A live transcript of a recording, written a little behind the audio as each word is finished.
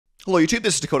Hello YouTube,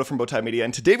 this is Dakota from Bowtied Media,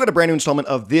 and today we've got a brand new installment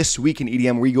of This Week in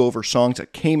EDM where we go over songs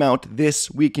that came out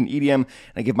this week in EDM, and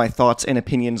I give my thoughts and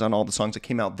opinions on all the songs that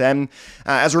came out then.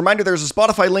 As a reminder, there's a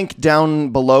Spotify link down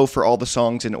below for all the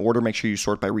songs in order. Make sure you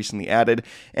sort by recently added.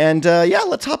 And yeah,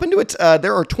 let's hop into it.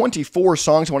 There are 24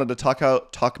 songs I wanted to talk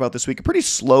about this week. A pretty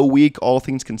slow week, all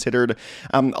things considered.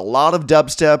 A lot of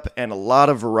dubstep and a lot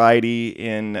of variety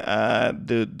in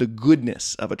the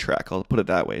goodness of a track, I'll put it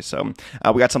that way. So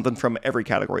we got something from every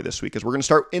category this week, as we're going to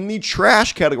start in the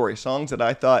trash category, songs that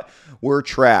I thought were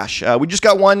trash. We just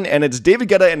got one, and it's David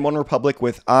Guetta and OneRepublic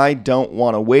with I Don't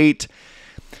Wanna Wait.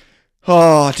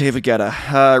 Oh, David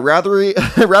Guetta.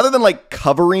 Rather than like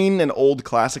covering an old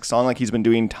classic song like he's been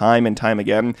doing time and time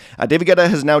again, David Guetta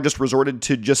has now just resorted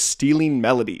to just stealing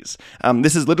melodies.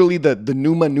 This is literally the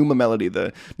Numa melody,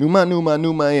 the Numa,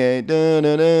 yeah, da,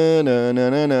 na, na, na, na,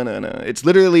 na, na, na. It's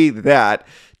literally that,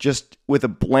 just with a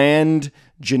bland,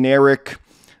 generic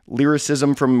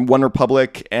lyricism from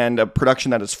OneRepublic and a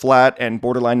production that is flat and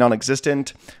borderline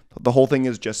non-existent. The whole thing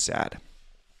is just sad.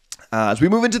 As we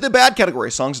move into the bad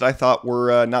category, songs that I thought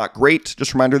were not great.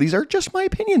 Just a reminder, these are just my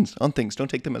opinions on things. Don't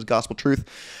take them as gospel truth.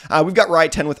 We've got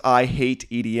Riot 10 with I Hate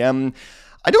EDM.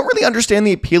 I don't really understand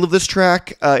the appeal of this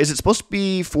track. Is it supposed to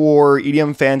be for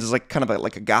EDM fans as like kind of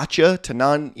like a gotcha to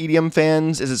non-EDM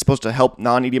fans? Is it supposed to help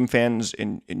non-EDM fans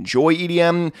enjoy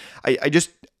EDM?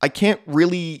 I can't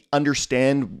really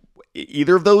understand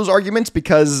either of those arguments,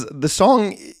 because the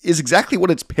song is exactly what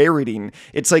it's parodying.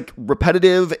 It's like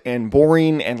repetitive and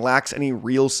boring and lacks any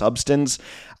real substance.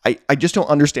 I just don't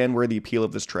understand where the appeal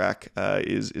of this track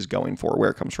is going for,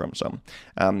 where it comes from. So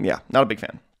yeah, not a big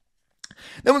fan.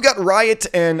 Then we've got Riot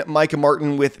and Micah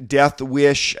Martin with Death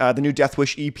Wish. The new Death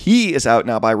Wish EP is out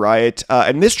now by Riot,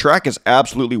 and this track is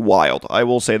absolutely wild. I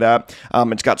will say that.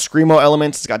 It's got screamo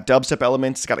elements, it's got dubstep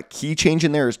elements, it's got a key change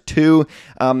in there too.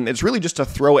 It's really just a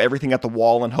throw everything at the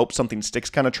wall and hope something sticks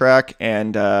kind of track,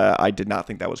 and I did not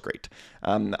think that was great.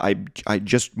 I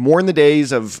just, more in the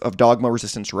days of Dogma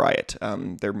Resistance Riot.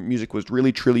 Their music was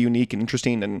really, truly unique and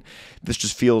interesting, and this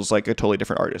just feels like a totally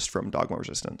different artist from Dogma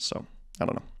Resistance, so I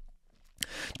don't know.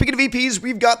 Speaking of EPs,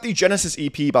 we've got the Genesis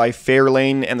EP by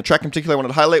Fairlane, and the track in particular I wanted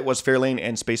to highlight was Fairlane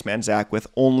and SpaceMan Zack with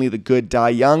Only the Good Die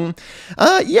Young.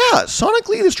 Yeah,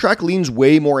 sonically this track leans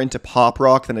way more into pop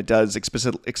rock than it does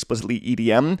explicitly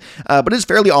EDM, but is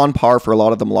fairly on par for a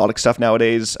lot of the melodic stuff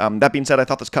nowadays. That being said, I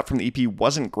thought this cut from the EP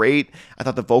wasn't great. I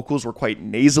thought the vocals were quite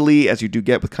nasally, as you do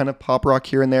get with kind of pop rock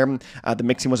here and there. The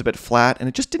mixing was a bit flat, and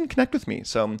it just didn't connect with me.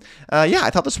 So yeah, I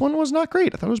thought this one was not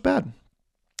great. I thought it was bad.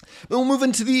 Then we'll move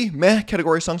into the meh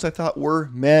category, songs I thought were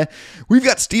meh. We've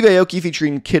got Steve Aoki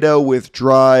featuring KIDDO with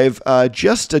Drive,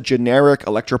 just a generic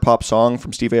electropop song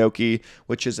from Steve Aoki,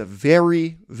 which is a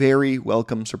very, very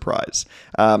welcome surprise.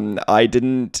 I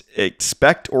didn't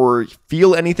expect or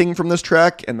feel anything from this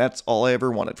track, and that's all I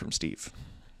ever wanted from Steve.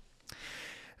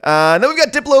 Then we've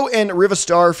got Diplo and Riva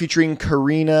Starr featuring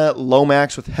Kareen,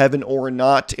 Lomax with Heaven or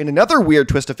Not. In another weird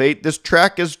twist of fate, this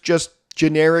track is just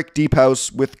generic deep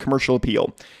house with commercial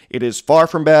appeal. It is far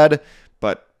from bad,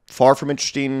 but far from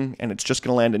interesting, and it's just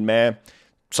going to land in meh.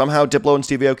 Somehow Diplo and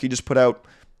Steve Aoki just put out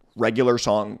regular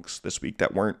songs this week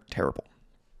that weren't terrible.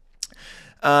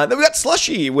 Then we got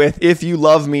Slushii with If You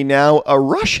Love Me Now, a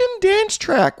Russian dance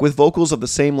track with vocals of the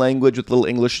same language with a little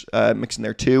English mix in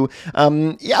there too.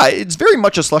 Yeah, it's very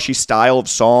much a Slushii style of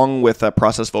song with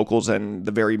processed vocals and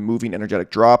the very moving, energetic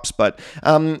drops, but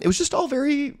it was just all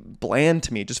very bland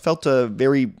to me. It just felt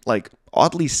very like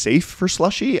oddly safe for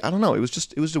Slushii. I don't know.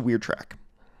 It was a weird track.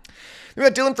 We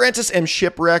got Dillon Francis and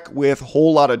Shipwreck with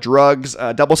Whole Lotta Drugs,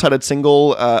 a double-sided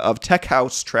single of tech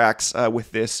house tracks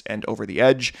with this and Over the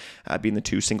Edge being the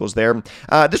two singles there.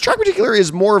 This track in particular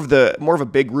is more of a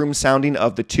big room sounding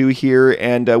of the two here,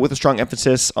 and with a strong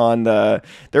emphasis on there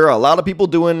are a lot of people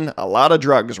doing a lot of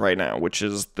drugs right now, which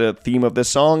is the theme of this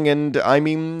song, and I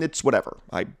mean, it's whatever.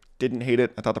 I didn't hate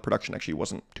it. I thought the production actually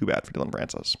wasn't too bad for Dillon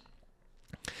Francis.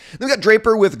 Then we got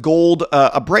Draper with Gold,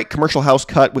 a bright commercial house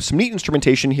cut with some neat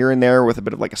instrumentation here and there with a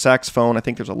bit of like a saxophone. I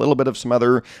think there's a little bit of some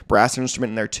other brass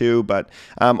instrument in there too, but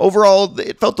overall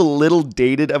it felt a little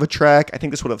dated of a track. I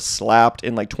think this would have slapped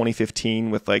in like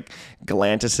 2015 with like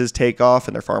Galantis' Takeoff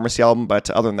and their Pharmacy album, but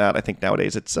other than that, I think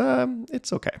nowadays it's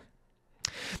okay.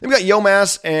 Then we got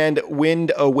Lomax and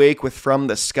Wind Awake with From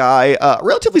the Sky, a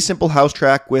relatively simple house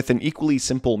track with an equally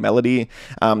simple melody.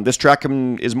 This track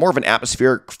is more of an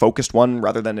atmospheric focused one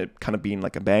rather than it kind of being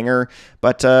like a banger,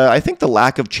 but I think the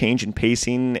lack of change in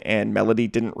pacing and melody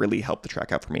didn't really help the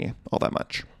track out for me all that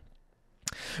much.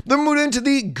 Then we moved into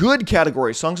the good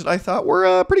category, songs that I thought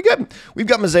were pretty good. We've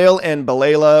got Maazel and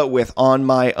BELELA with On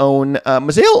My Own.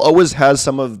 Maazel always has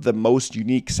some of the most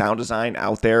unique sound design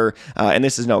out there, and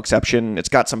this is no exception. It's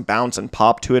got some bounce and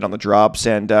pop to it on the drops,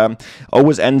 and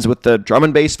always ends with the drum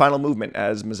and bass final movement,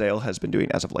 as Maazel has been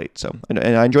doing as of late. So, and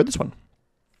I enjoyed this one.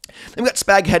 Then we got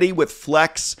Spaghetti with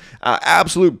Flex,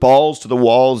 absolute balls to the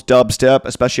walls dubstep,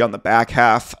 especially on the back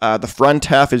half. The front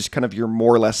half is kind of your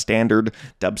more or less standard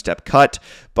dubstep cut,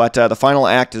 but the final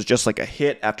act is just like a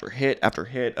hit after hit after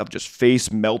hit of just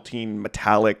face-melting,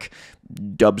 metallic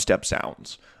dubstep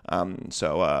sounds.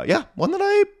 Yeah, one that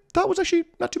I thought was actually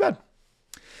not too bad.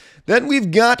 Then we've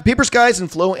got Paper Skies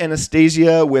and Flow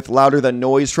Anastasia with Louder Than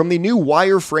Noise from the new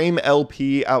Wireframe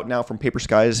LP out now from Paper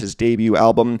Skies, his debut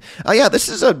album. Yeah, this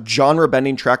is a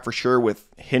genre-bending track for sure with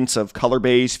hints of color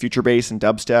bass, future bass, and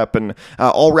dubstep, and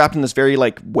all wrapped in this very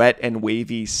like wet and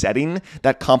wavy setting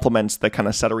that complements the kind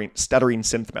of stuttering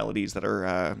synth melodies that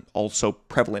are also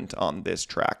prevalent on this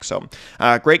track. So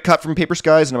great cut from Paper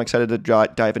Skies, and I'm excited to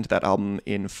dive into that album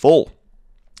in full.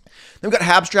 Then we've got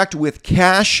Abstract with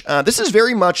Cash. This is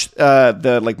very much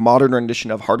the like modern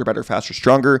rendition of Harder, Better, Faster,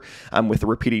 Stronger, with the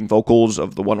repeating vocals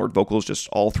of the one-word vocals just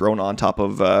all thrown on top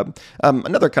of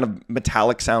another kind of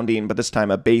metallic sounding, but this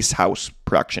time a bass house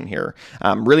production here.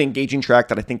 Really engaging track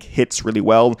that I think hits really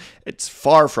well. It's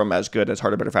far from as good as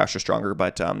Harder, Better, Faster, Stronger,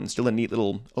 but still a neat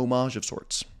little homage of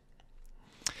sorts.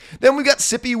 Then we got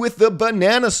Sippy with the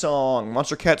Banana Song.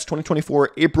 Monster Cat's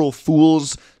 2024 April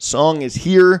Fool's song is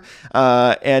here,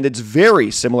 and it's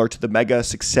very similar to the mega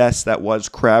success that was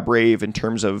Crab Rave in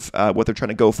terms of what they're trying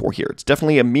to go for here. It's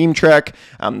definitely a meme track.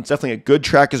 It's definitely a good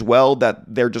track as well that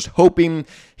they're just hoping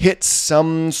hits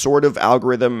some sort of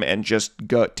algorithm and just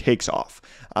takes off.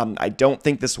 I don't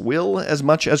think this will as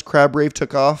much as Crab Rave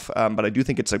took off, but I do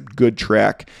think it's a good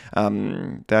track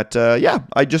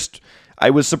I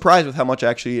was surprised with how much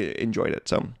I actually enjoyed it.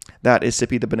 So that is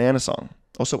Sippy the Banana Song.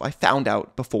 Also, I found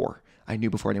out before. I knew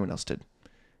before anyone else did.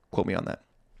 Quote me on that.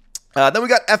 Then we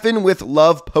got Effin with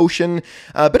Love Potion.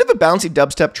 A bit of a bouncy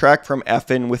dubstep track from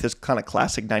Effin with his kind of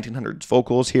classic 1900s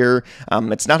vocals here.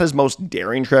 It's not his most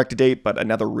daring track to date, but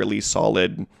another really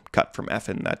solid cut from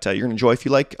Effin that you're going to enjoy if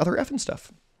you like other Effin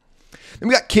stuff. Then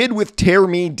we got Kid with Tear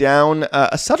Me Down,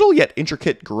 a subtle yet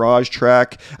intricate garage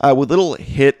track with little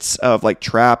hits of like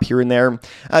trap here and there.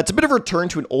 It's a bit of a return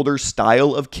to an older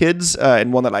style of Kid's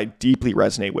and one that I deeply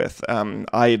resonate with.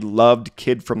 I loved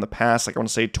Kid from the past, like I want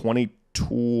to say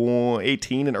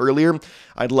 2018 and earlier.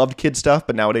 I loved Kid stuff,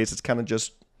 but nowadays it's kind of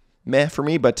just meh for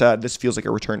me, but this feels like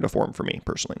a return to form for me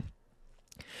personally.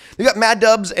 We got Mad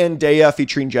Dubs and Daya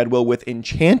featuring Jedwill with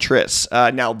Enchantress.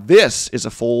 Now this is a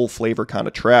full flavor kind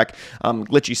of track.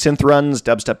 Glitchy synth runs,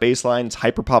 dubstep bass lines,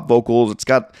 hyperpop vocals. It's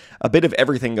got a bit of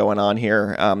everything going on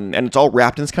here. And it's all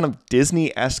wrapped in this kind of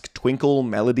Disney-esque twinkle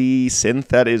melody synth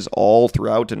that is all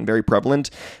throughout and very prevalent.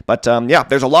 But yeah,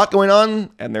 there's a lot going on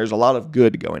and there's a lot of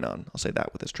good going on. I'll say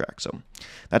that with this track. So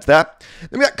that's that.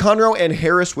 Then we got Conroe and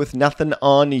Harris with Nothing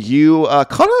On You.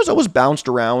 Conroe's always bounced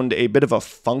around a bit of a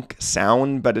funk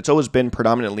sound, but it's always been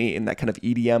predominantly in that kind of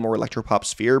EDM or electropop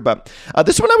sphere. But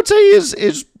this one I would say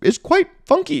is quite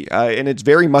funky, and it's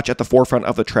very much at the forefront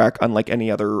of the track, unlike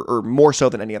any other, or more so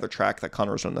than any other track that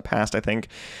Conroe's done in the past, I think.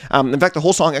 In fact, the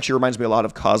whole song actually reminds me a lot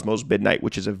of Cosmo's Midnight,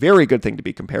 which is a very good thing to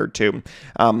be compared to.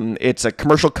 It's a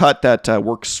commercial cut that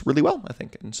works really well, I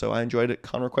think, and so I enjoyed it,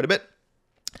 Conroe, quite a bit.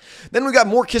 Then we got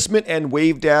More Kismet and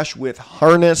Wave Dash with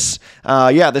Harness.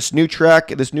 Yeah, this new track,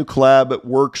 this new collab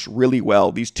works really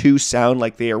well. These two sound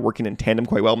like they are working in tandem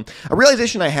quite well. A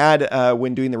realization I had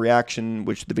when doing the reaction,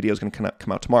 which the video is going to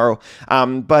come out tomorrow,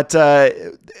 but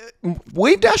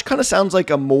Wave Dash kind of sounds like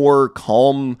a more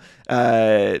calm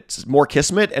More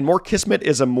Kismet, and More Kismet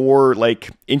is a more like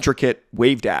intricate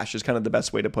Wave Dash is kind of the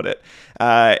best way to put it.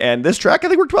 And this track I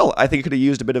think worked well. I think it could have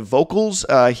used a bit of vocals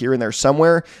here and there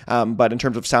somewhere, but in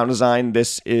terms of sound design,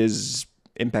 this is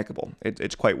impeccable.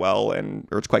 It's quite well,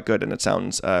 or it's quite good, and it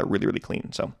sounds really, really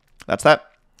clean. So that's that.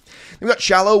 We've got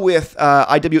Shallow with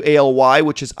IWALY,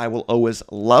 which is I Will Always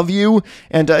Love You.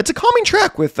 And it's a calming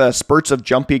track with spurts of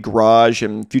jumpy garage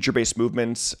and future-based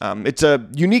movements. It's a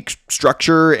unique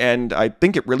structure, and I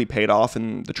think it really paid off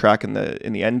in the track in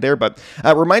the end there. But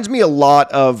it reminds me a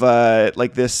lot of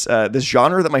like this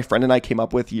genre that my friend and I came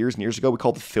up with years and years ago. We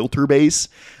call it filter bass.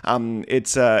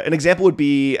 It's an example would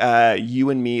be You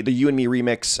and Me, the You and Me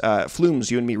remix,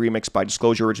 Flume's You and Me remix by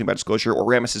Disclosure, originally by Disclosure, or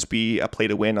Ramesses B, Play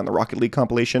to Win on the Rocket League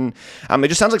compilation. It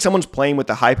just sounds like someone's playing with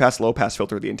the high pass, low pass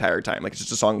filter the entire time. Like it's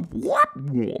just a song.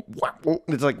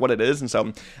 It's like what it is. And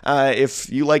so if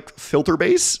you like filter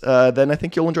bass, then I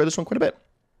think you'll enjoy this one quite a bit.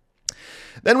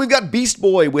 Then we've got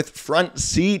beastboi with Front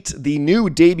Seat. The new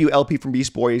debut LP from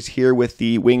beastboi is here with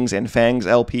the Wings and Fangs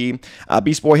LP.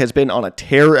 beastboi has been on a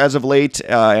tear as of late,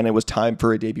 and it was time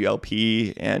for a debut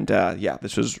LP. And yeah,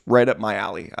 this was right up my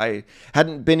alley. I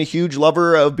hadn't been a huge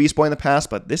lover of beastboi in the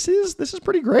past, but this is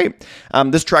pretty great.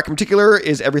 This track in particular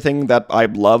is everything that I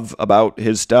love about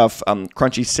his stuff.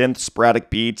 Crunchy synth, sporadic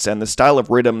beats, and the style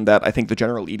of rhythm that I think the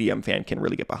general EDM fan can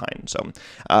really get behind. So,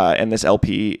 and this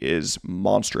LP is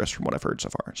monstrous from what I've heard so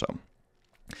far. So,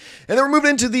 and then we're moving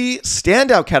into the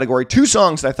standout category. Two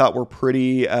songs that I thought were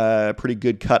pretty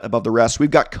good cut above the rest. We've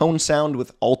got Cone Sound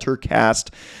with Alter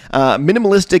Cast,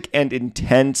 minimalistic and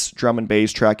intense drum and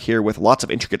bass track here with lots of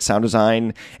intricate sound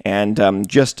design and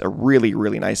just a really,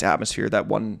 really nice atmosphere that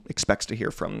one expects to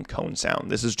hear from Cone Sound.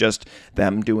 This is just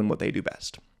them doing what they do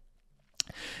best.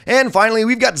 And finally,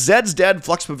 we've got Zeds Dead,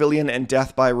 Flux Pavilion, and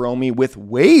Death by Romy with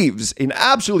Waves. An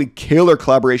absolutely killer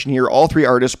collaboration here. All three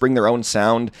artists bring their own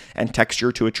sound and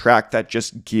texture to a track that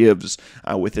just gives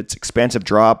with its expansive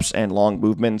drops and long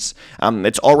movements.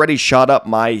 It's already shot up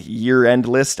my year-end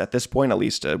list at this point, at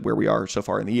least where we are so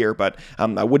far in the year, but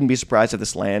I wouldn't be surprised if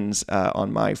this lands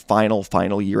on my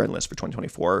final year-end list for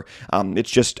 2024.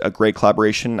 It's just a great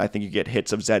collaboration. I think you get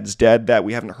hits of Zeds Dead that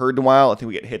we haven't heard in a while. I think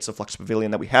we get hits of Flux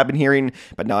Pavilion that we have been hearing,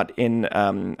 but not in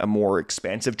a more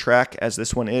expansive track as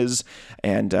this one is.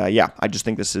 And yeah, I just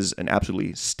think this is an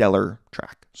absolutely stellar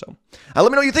track. So let me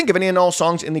know what you think of any and all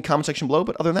songs in the comment section below.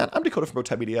 But other than that, I'm Dakota from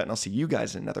Bowtied Media, and I'll see you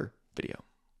guys in another video.